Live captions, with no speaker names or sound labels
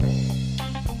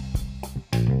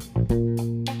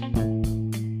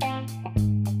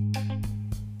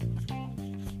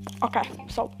Okay,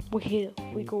 so we're here.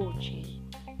 We go, G.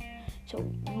 So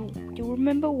you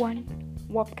remember when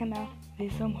what came out?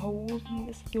 There's some holes in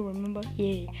this. You remember?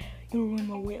 Yeah, you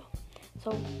remember well.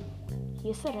 So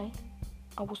yesterday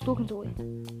I was talking to it.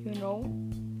 You know,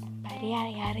 Buddy.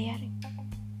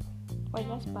 Wait,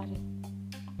 that's Buddy.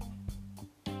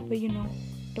 But you know,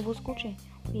 it was coaching.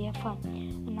 We had fun,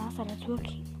 and I started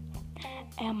talking.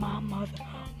 And my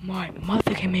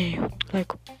mother came in.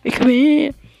 Like, it came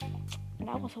in. And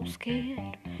I was so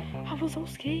scared.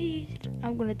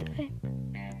 I'm gonna die.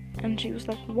 And she was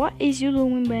like, what is you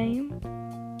doing, babe?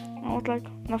 I was like,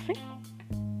 nothing.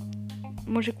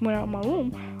 When she came out of my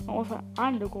room, I was like,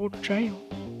 I'm gonna go to jail.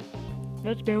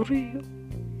 Let's be real.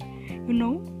 You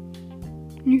know?